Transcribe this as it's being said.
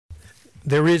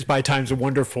There is, by times, a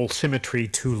wonderful symmetry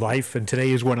to life, and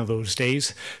today is one of those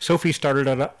days. Sophie started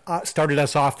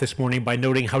us off this morning by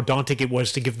noting how daunting it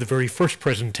was to give the very first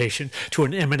presentation to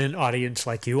an eminent audience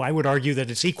like you. I would argue that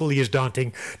it's equally as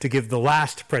daunting to give the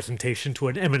last presentation to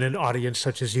an eminent audience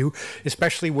such as you,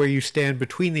 especially where you stand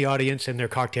between the audience and their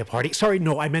cocktail party. Sorry,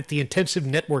 no, I meant the intensive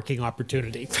networking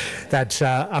opportunity that's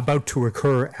about to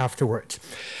occur afterwards.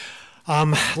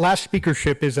 Last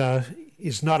speakership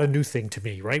is not a new thing to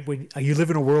me, right? You live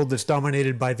in a world that's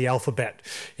dominated by the alphabet,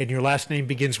 and your last name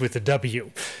begins with a W.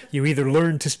 You either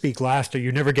learn to speak last or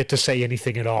you never get to say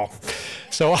anything at all.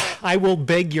 So I will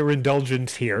beg your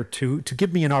indulgence here to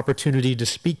give me an opportunity to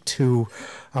speak to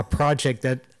a project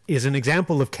that is an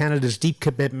example of Canada's deep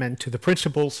commitment to the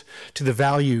principles, to the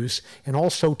values, and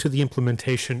also to the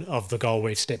implementation of the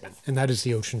Galway Statement, and that is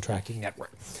the Ocean Tracking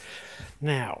Network.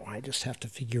 Now, I just have to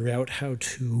figure out how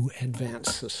to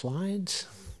advance the slides.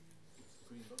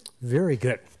 Very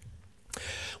good.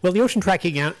 Well, the Ocean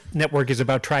Tracking Network is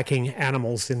about tracking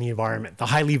animals in the environment, the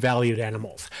highly valued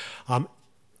animals.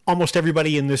 Almost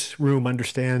everybody in this room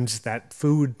understands that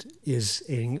food is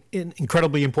an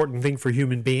incredibly important thing for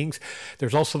human beings.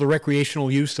 There's also the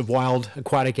recreational use of wild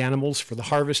aquatic animals for the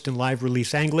harvest and live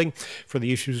release angling, for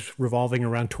the issues revolving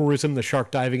around tourism, the shark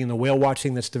diving and the whale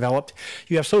watching that's developed.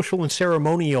 You have social and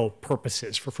ceremonial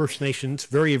purposes for First Nations,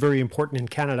 very, very important in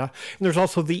Canada. And there's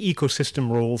also the ecosystem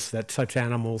roles that such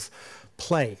animals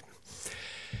play.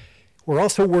 We're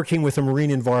also working with a marine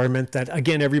environment that,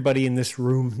 again, everybody in this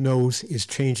room knows is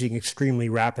changing extremely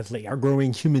rapidly. Our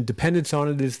growing human dependence on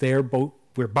it is there.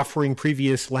 We're buffering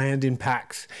previous land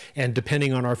impacts and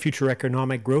depending on our future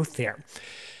economic growth there.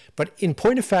 But in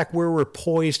point of fact, where we're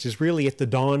poised is really at the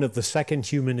dawn of the second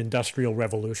human industrial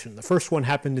revolution. The first one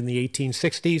happened in the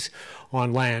 1860s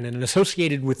on land, and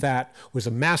associated with that was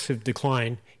a massive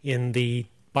decline in the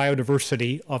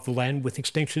biodiversity of the land with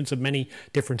extinctions of many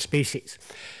different species.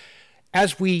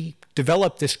 As we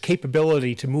develop this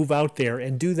capability to move out there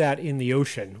and do that in the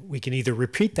ocean, we can either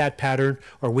repeat that pattern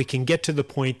or we can get to the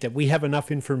point that we have enough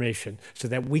information so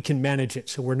that we can manage it.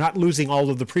 So we're not losing all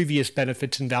of the previous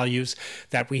benefits and values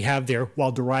that we have there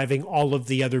while deriving all of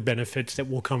the other benefits that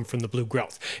will come from the blue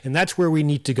growth. And that's where we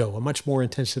need to go, a much more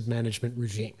intensive management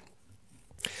regime.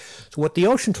 So what the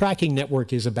Ocean Tracking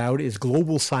Network is about is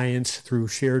global science through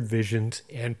shared visions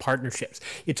and partnerships.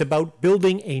 It's about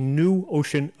building a new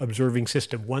ocean observing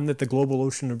system, one that the global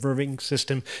ocean observing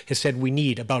system has said we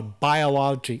need, about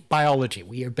biology.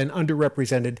 We have been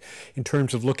underrepresented in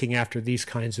terms of looking after these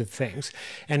kinds of things.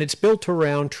 And it's built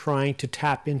around trying to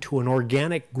tap into an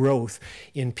organic growth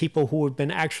in people who have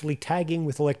been actually tagging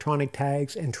with electronic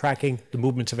tags and tracking the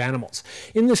movements of animals.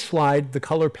 In this slide, the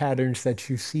color patterns that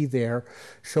you see there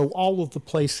show all of the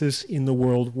places in the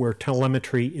world where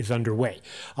telemetry is underway.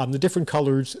 The different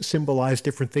colors symbolize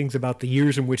different things about the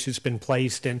years in which it's been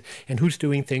placed and who's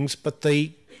doing things, but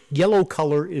the yellow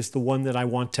color is the one that I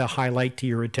want to highlight to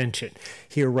your attention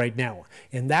here right now.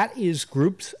 And that is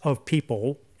groups of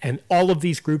people, and all of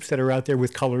these groups that are out there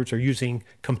with colors are using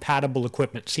compatible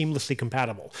equipment, seamlessly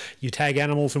compatible. You tag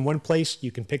animals in one place,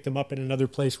 you can pick them up in another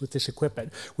place with this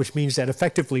equipment, which means that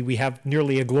effectively we have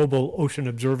nearly a global ocean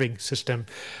observing system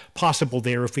possible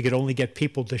there if we could only get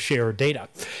people to share data.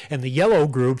 And the yellow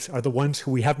groups are the ones who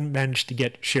we haven't managed to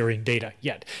get sharing data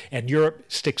yet. And Europe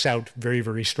sticks out very,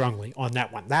 very strongly on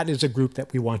that one. That is a group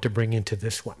that we want to bring into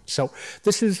this one. So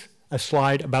this is a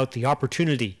slide about the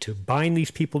opportunity to bind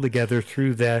these people together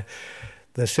through the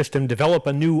system, develop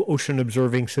a new ocean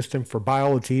observing system for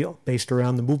biology based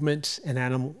around the movement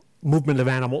of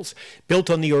animals,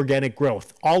 built on the organic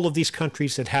growth. All of these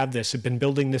countries that have this have been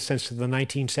building this since the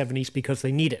 1970s because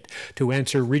they need it to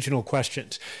answer regional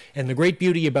questions. And the great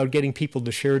beauty about getting people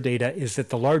to share data is that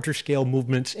the larger scale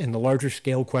movements and the larger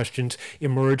scale questions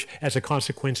emerge as a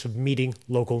consequence of meeting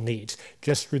local needs,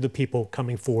 just through the people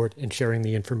coming forward and sharing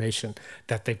the information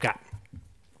that they've got.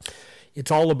 It's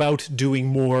all about doing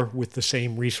more with the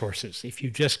same resources. If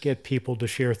you just get people to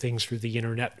share things through the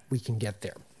internet, we can get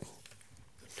there.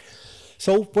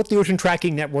 So what the Ocean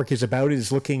Tracking Network is about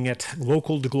is looking at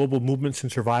local to global movements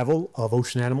and survival of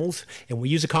ocean animals. And we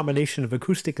use a combination of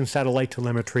acoustic and satellite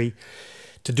telemetry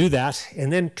to do that,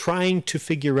 and then trying to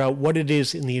figure out what it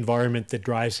is in the environment that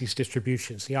drives these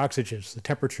distributions, the oxygens, the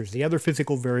temperatures, the other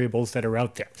physical variables that are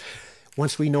out there.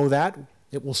 Once we know that,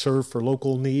 it will serve for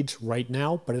local needs right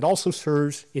now, but it also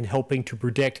serves in helping to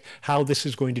predict how this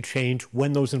is going to change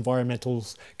when those environmental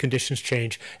conditions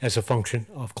change as a function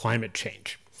of climate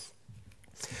change.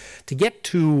 To get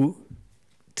to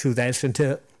this and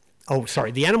to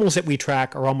the animals that we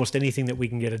track are almost anything that we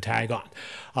can get a tag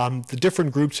on. The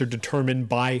different groups are determined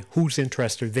by whose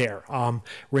interests are there.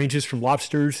 Ranges from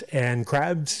lobsters and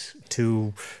crabs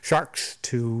to sharks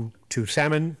to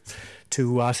salmon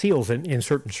to seals in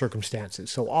certain circumstances.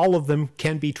 So all of them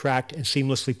can be tracked and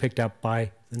seamlessly picked up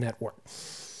by the network.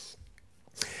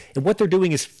 And what they're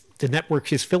doing is the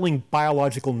network is filling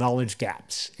biological knowledge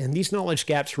gaps. And these knowledge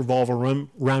gaps revolve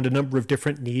around a number of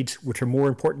different needs, which are more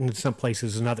important in some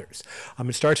places than others.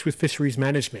 It starts with fisheries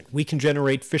management. We can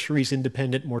generate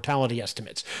fisheries-independent mortality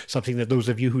estimates, something that those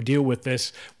of you who deal with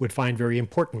this would find very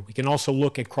important. We can also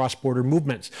look at cross-border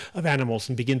movements of animals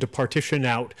and begin to partition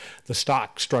out the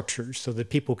stock structures so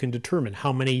that people can determine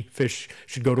how many fish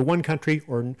should go to one country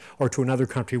or to another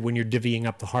country when you're divvying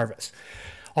up the harvest.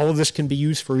 All of this can be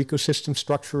used for ecosystem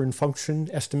structure and function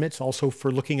estimates, also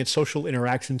for looking at social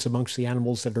interactions amongst the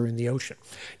animals that are in the ocean.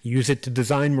 You use it to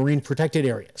design marine protected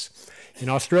areas. In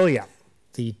Australia,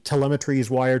 the telemetry is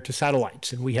wired to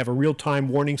satellites, and we have a real-time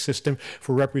warning system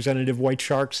for representative white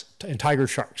sharks and tiger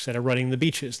sharks that are running the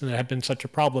beaches, and there have been such a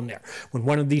problem there. When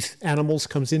one of these animals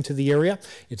comes into the area,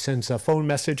 it sends a phone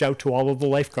message out to all of the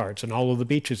lifeguards and all of the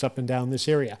beaches up and down this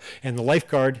area, and the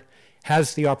lifeguard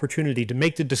has the opportunity to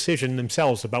make the decision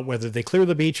themselves about whether they clear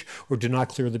the beach or do not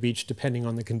clear the beach, depending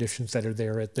on the conditions that are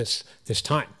there at this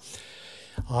time.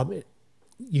 You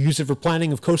use it for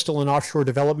planning of coastal and offshore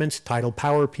developments. Tidal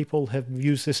power people have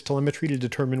used this telemetry to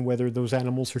determine whether those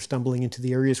animals are stumbling into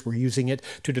the areas. We're using it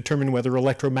to determine whether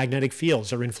electromagnetic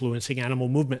fields are influencing animal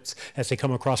movements as they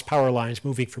come across power lines,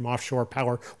 moving from offshore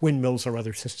power, windmills, or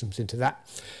other systems into that.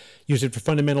 Use it for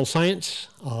fundamental science,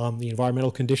 the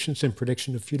environmental conditions and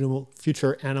prediction of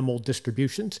future animal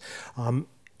distributions.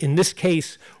 In this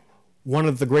case, one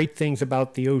of the great things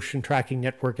about the Ocean Tracking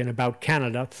Network and about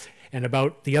Canada and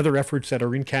about the other efforts that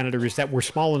are in Canada is that we're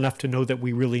small enough to know that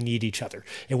we really need each other.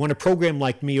 And when a program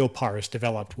like MEOPAR is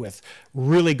developed with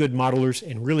really good modelers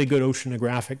and really good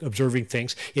oceanographic observing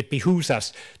things, it behooves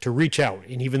us to reach out,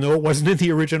 and even though it wasn't in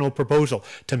the original proposal,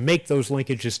 to make those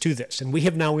linkages to this. And we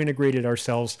have now integrated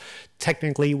ourselves.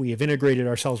 Technically, we have integrated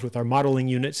ourselves with our modeling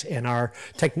units, and our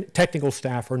technical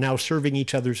staff are now serving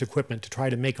each other's equipment to try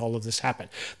to make all of this happen.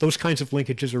 Those kinds of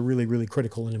linkages are really, really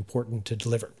critical and important to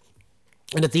deliver.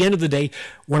 And at the end of the day,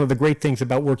 one of the great things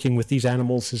about working with these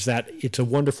animals is that it's a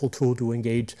wonderful tool to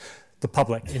engage the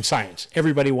public in science.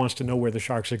 Everybody wants to know where the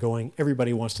sharks are going.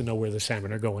 Everybody wants to know where the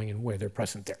salmon are going and where they're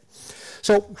present there.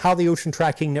 So how the Ocean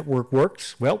Tracking Network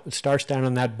works? Well, it starts down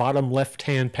on that bottom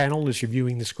left-hand panel as you're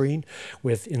viewing the screen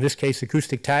with, in this case,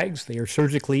 acoustic tags. They are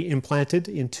surgically implanted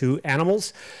into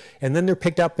animals, and then they're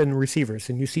picked up in receivers.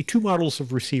 And you see two models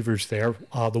of receivers there.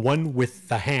 The one with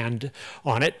the hand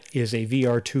on it is a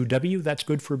VR2W. That's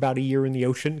good for about a year in the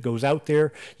ocean. Goes out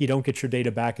there. You don't get your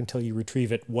data back until you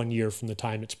retrieve it 1 year from the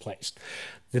time it's placed.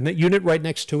 The unit right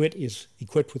next to it is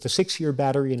equipped with a 6-year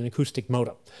battery and an acoustic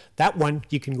modem. That one,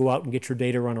 you can go out and get your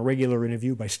data on a regular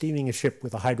interview by steaming a ship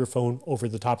with a hydrophone over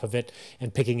the top of it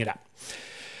and picking it up.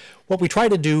 What we try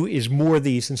to do is moor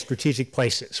these in strategic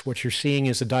places. What you're seeing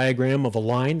is a diagram of a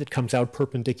line that comes out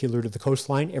perpendicular to the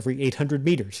coastline every 800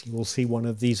 meters. You will see one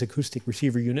of these acoustic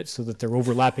receiver units so that they're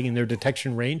overlapping in their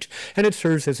detection range, and it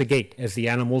serves as a gate as the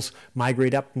animals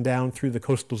migrate up and down through the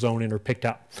coastal zone and are picked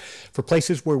up. For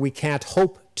places where we can't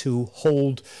hope to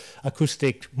hold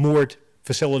acoustic moored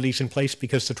facilities in place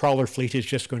because the trawler fleet is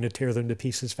just going to tear them to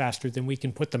pieces faster than we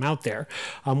can put them out there.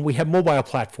 We have mobile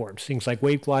platforms, things like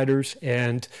wave gliders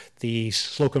and the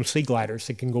Slocum sea gliders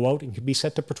that can go out and can be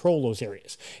set to patrol those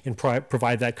areas and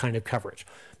provide that kind of coverage.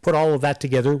 Put all of that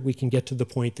together, we can get to the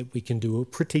point that we can do a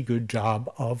pretty good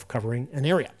job of covering an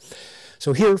area.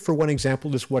 So here, for one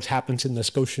example, is what happens in the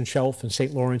Scotian Shelf and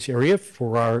St. Lawrence area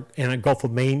for our Gulf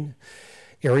of Maine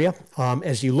area.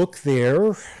 As you look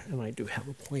there, and I do have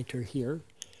a pointer here,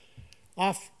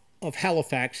 off of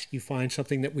Halifax, you find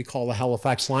something that we call the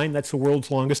Halifax line. That's the world's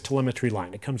longest telemetry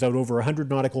line. It comes out over 100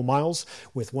 nautical miles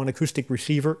with one acoustic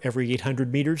receiver every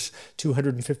 800 meters,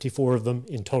 254 of them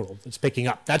in total. That's picking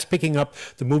up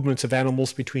the movements of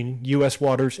animals between U.S.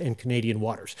 waters and Canadian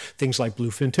waters. Things like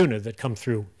bluefin tuna that come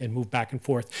through and move back and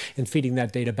forth and feeding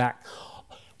that data back.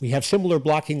 We have similar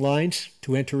blocking lines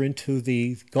to enter into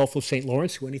the Gulf of St.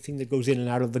 Lawrence, so anything that goes in and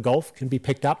out of the Gulf can be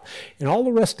picked up. And all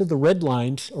the rest of the red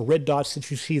lines, or red dots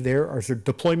that you see there, are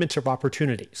deployments of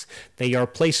opportunities. They are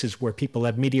places where people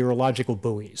have meteorological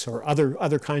buoys or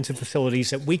other kinds of facilities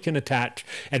that we can attach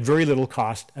at very little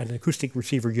cost, an acoustic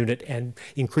receiver unit, and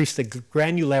increase the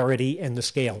granularity and the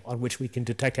scale on which we can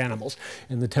detect animals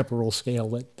and the temporal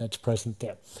scale that's present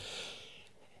there.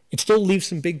 still leaves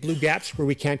some big blue gaps where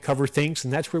we can't cover things,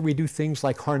 and that's where we do things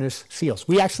like harness seals.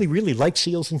 We actually really like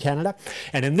seals in Canada,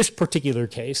 and in this particular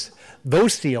case,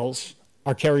 those seals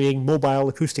are carrying mobile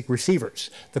acoustic receivers.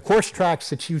 The course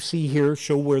tracks that you see here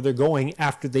show where they're going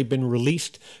after they've been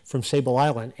released from Sable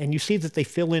Island, and you see that they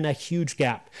fill in a huge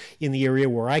gap in the area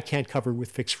where I can't cover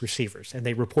with fixed receivers, and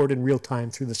they report in real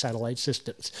time through the satellite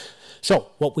systems.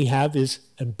 So what we have is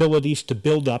abilities to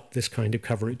build up this kind of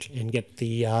coverage and get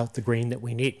the grain that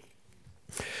we need.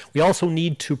 We also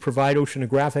need to provide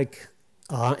oceanographic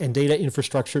and data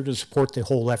infrastructure to support the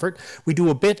whole effort. We do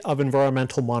a bit of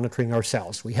environmental monitoring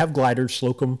ourselves. We have gliders,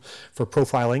 Slocum for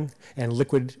profiling, and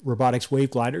liquid robotics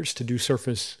wave gliders to do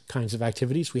surface kinds of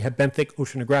activities. We have benthic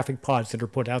oceanographic pods that are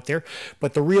put out there,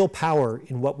 but the real power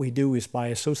in what we do is by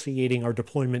associating our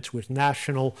deployments with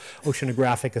national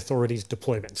oceanographic authorities'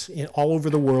 deployments. All over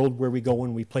the world where we go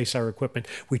and we place our equipment,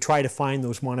 we try to find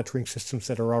those monitoring systems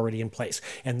that are already in place.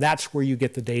 And that's where you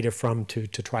get the data from to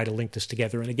try to link this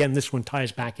together. And again, this one ties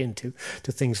back into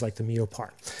things like the MEOPAR.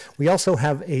 We also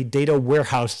have a data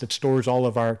warehouse that stores all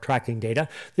of our tracking data.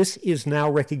 This is now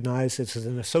recognized as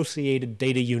an associated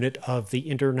data unit of the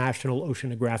International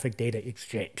Oceanographic Data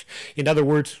Exchange. In other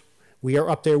words, we are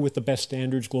up there with the best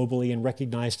standards globally and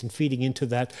recognized and feeding into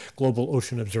that global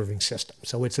ocean observing system.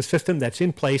 So it's a system that's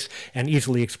in place and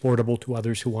easily exportable to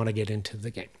others who want to get into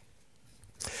the game.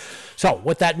 So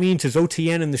what that means is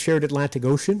OTN and the Shared Atlantic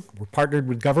Ocean. We're partnered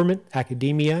with government,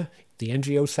 academia, the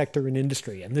NGO sector, and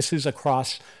industry. And this is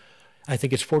across, I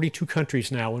think it's 42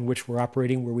 countries now in which we're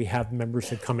operating, where we have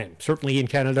members that come in. Certainly in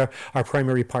Canada, our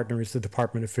primary partner is the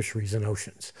Department of Fisheries and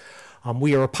Oceans.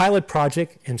 We are a pilot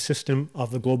project and system of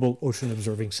the global ocean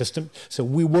observing system. So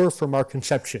we were, from our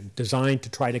conception, designed to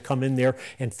try to come in there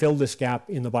and fill this gap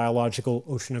in the biological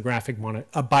oceanographic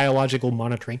biological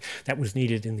monitoring that was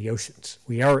needed in the oceans.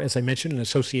 We are, as I mentioned, an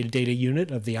associated data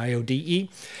unit of the IODE.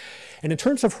 And in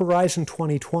terms of Horizon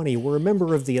 2020, we're a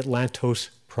member of the Atlantos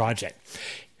project,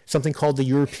 something called the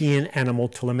European Animal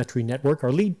Telemetry Network.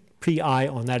 Our lead PI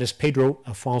on that is Pedro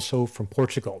Afonso from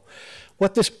Portugal.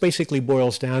 What this basically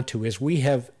boils down to is we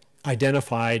have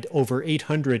identified over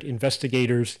 800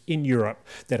 investigators in Europe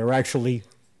that are actually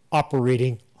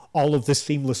operating all of this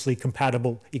seamlessly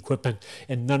compatible equipment,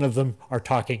 and none of them are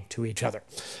talking to each other.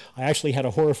 I actually had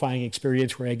a horrifying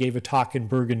experience where I gave a talk in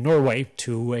Bergen, Norway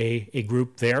to a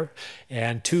group there,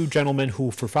 and two gentlemen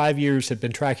who for 5 years had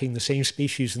been tracking the same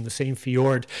species in the same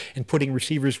fjord and putting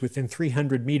receivers within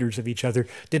 300 meters of each other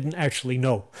didn't actually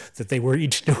know that they were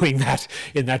each doing that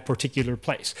in that particular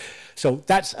place. So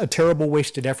that's a terrible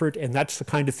wasted effort, and that's the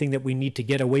kind of thing that we need to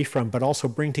get away from, but also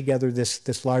bring together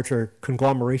this larger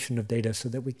conglomeration of data so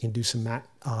that we can do some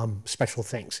special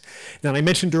things. Now, I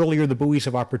mentioned earlier the buoys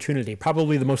of opportunity.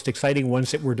 Probably the most exciting ones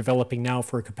that we're developing now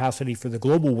for capacity for the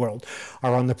global world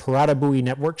are on the Parada buoy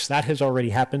networks. That has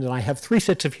already happened, and I have 3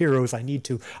 sets of heroes I need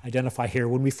to identify here.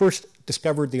 When we first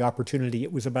discovered the opportunity,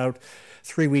 it was about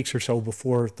 3 weeks or so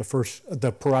before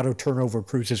the Parado turnover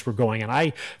cruises were going, and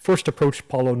I first approached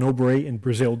Paulo Nobre in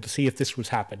Brazil to see if this was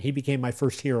happening. He became my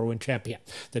first hero and champion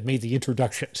that made the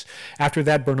introductions. After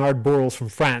that, Bernard Borrells from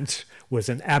France was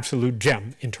an absolute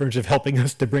gem in terms of helping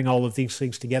us to bring all of these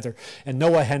things together. And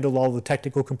Noah handled all the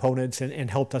technical components and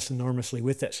helped us enormously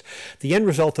with this. The end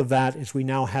result of that is we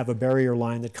now have a barrier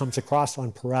line that comes across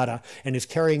on Parada and is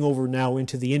carrying over now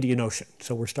into the Indian Ocean.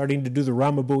 So we're starting to do the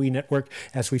Rama buoy network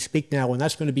as we speak now, and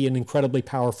that's going to be an incredibly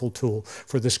powerful tool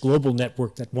for this global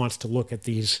network that wants to look at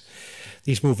these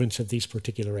movements of these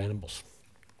particular animals.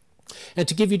 And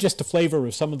to give you just a flavor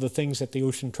of some of the things that the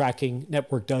Ocean Tracking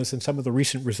Network does and some of the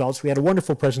recent results, we had a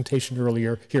wonderful presentation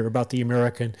earlier here about the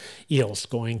American eels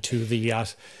going to the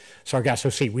Sargasso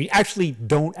Sea. We actually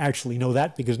don't know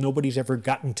that because nobody's ever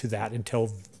gotten to that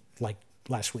until like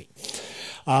last week.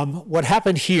 What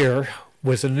happened here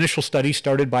was an initial study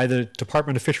started by the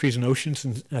Department of Fisheries and Oceans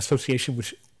in association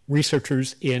with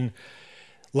researchers in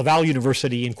Laval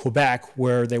University in Quebec,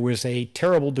 where there was a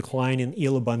terrible decline in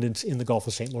eel abundance in the Gulf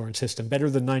of St. Lawrence system, better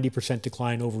than 90%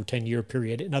 decline over a 10-year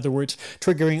period. In other words,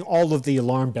 triggering all of the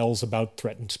alarm bells about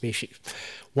threatened species.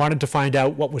 Wanted to find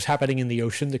out what was happening in the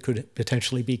ocean that could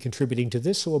potentially be contributing to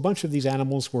this, so a bunch of these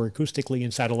animals were acoustically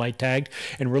and satellite tagged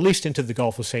and released into the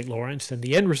Gulf of St. Lawrence, and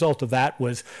the end result of that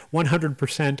was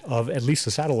 100% of at least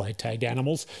the satellite tagged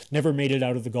animals never made it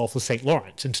out of the Gulf of St.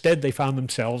 Lawrence. Instead, they found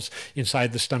themselves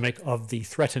inside the stomach of the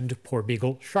threatened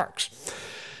porbeagle sharks.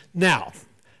 Now,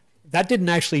 that didn't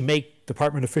actually make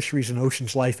Department of Fisheries and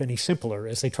Oceans life any simpler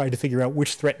as they try to figure out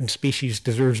which threatened species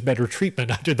deserves better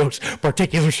treatment under those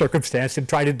particular circumstances and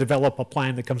try to develop a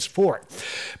plan that comes forward.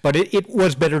 But it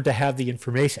was better to have the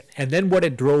information. And then what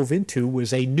it drove into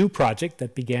was a new project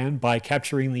that began by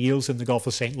capturing the eels in the Gulf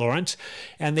of St. Lawrence,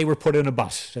 and they were put in a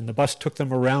bus. And the bus took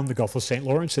them around the Gulf of St.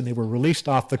 Lawrence, and they were released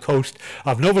off the coast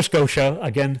of Nova Scotia,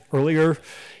 again, earlier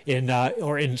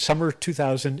in summer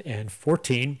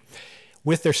 2014,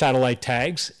 with their satellite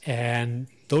tags, and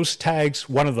those tags,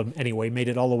 one of them anyway, made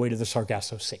it all the way to the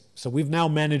Sargasso Sea. So we've now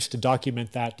managed to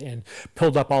document that and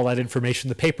pulled up all that information.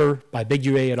 The paper by Big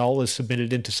UA et al. Is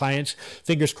submitted into Science.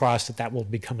 Fingers crossed that that will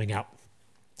be coming out.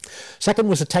 Second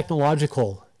was a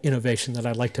technological innovation that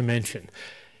I'd like to mention.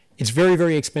 It's very,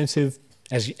 very expensive,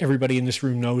 as everybody in this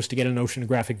room knows, to get an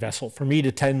oceanographic vessel. For me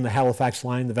to tend the Halifax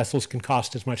line, the vessels can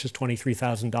cost as much as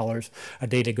 $23,000 a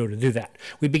day to go to do that.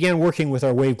 We began working with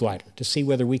our wave glider to see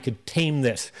whether we could tame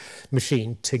this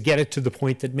machine to get it to the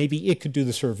point that maybe it could do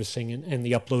the servicing and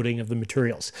the uploading of the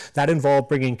materials. That involved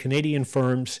bringing Canadian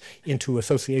firms into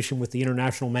association with the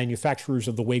international manufacturers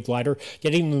of the wave glider,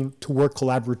 getting them to work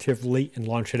collaboratively and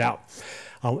launch it out.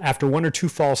 After one or two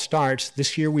false starts,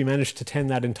 this year we managed to tend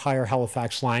that entire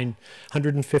Halifax line,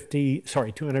 250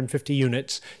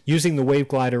 units, using the wave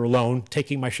glider alone,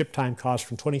 taking my ship time cost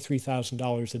from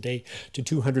 $23,000 a day to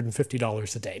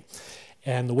 $250 a day.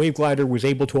 And the wave glider was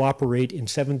able to operate in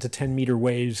 7 to 10 meter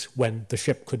waves when the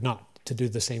ship could not, to do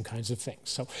the same kinds of things.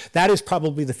 So that is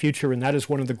probably the future, and that is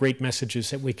one of the great messages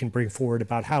that we can bring forward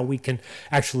about how we can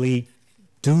actually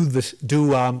do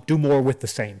more with the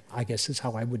same, I guess is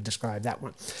how I would describe that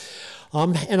one.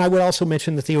 And I would also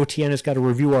mention that the OTN has got a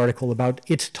review article about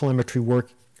its telemetry work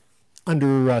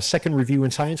under second review in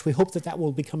Science. We hope that that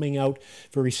will be coming out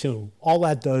very soon. All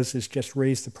that does is just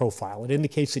raise the profile. It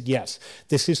indicates that, yes,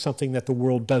 this is something that the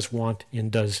world does want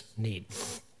and does need.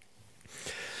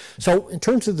 So in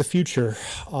terms of the future,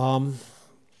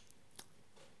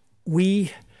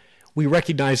 we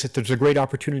recognize that there's a great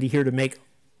opportunity here to make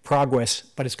progress,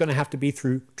 but it's going to have to be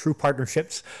through true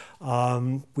partnerships.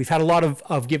 We've had a lot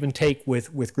of give and take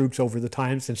with groups over the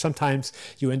times, and sometimes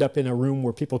you end up in a room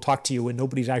where people talk to you and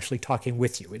nobody's actually talking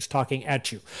with you. It's talking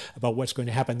at you about what's going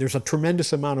to happen. There's a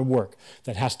tremendous amount of work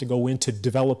that has to go into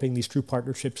developing these true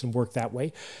partnerships and work that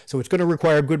way. So it's going to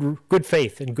require good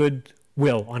faith and good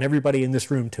will on everybody in this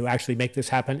room to actually make this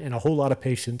happen, and a whole lot of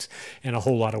patience and a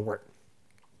whole lot of work.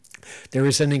 There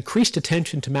is an increased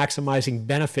attention to maximizing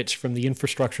benefits from the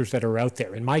infrastructures that are out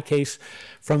there. In my case,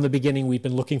 from the beginning, we've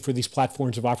been looking for these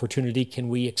platforms of opportunity. Can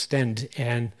we extend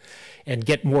and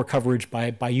get more coverage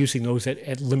by using those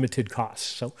at limited costs?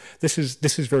 So this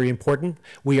is very important.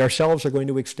 We ourselves are going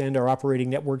to extend our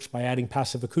operating networks by adding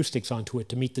passive acoustics onto it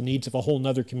to meet the needs of a whole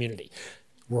nother community.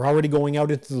 We're already going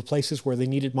out into the places where they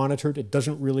need it monitored. It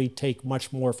doesn't really take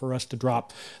much more for us to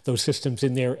drop those systems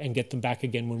in there and get them back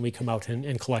again when we come out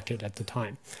and collect it at the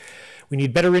time. We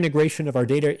need better integration of our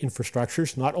data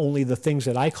infrastructures, not only the things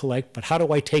that I collect, but how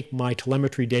do I take my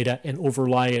telemetry data and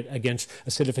overlay it against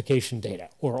acidification data,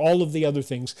 or all of the other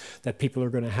things that people are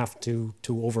going to have to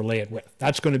overlay it with.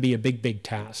 That's going to be a big, big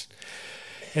task.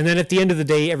 And then at the end of the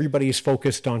day, everybody is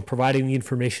focused on providing the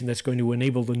information that's going to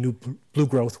enable the new blue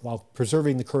growth while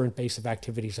preserving the current base of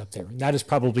activities up there. And that is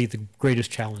probably the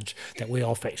greatest challenge that we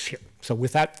all face here. So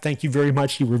with that, thank you very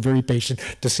much. You were very patient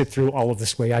to sit through all of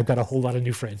this way. I've got a whole lot of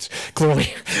new friends,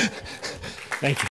 clearly. Thank you.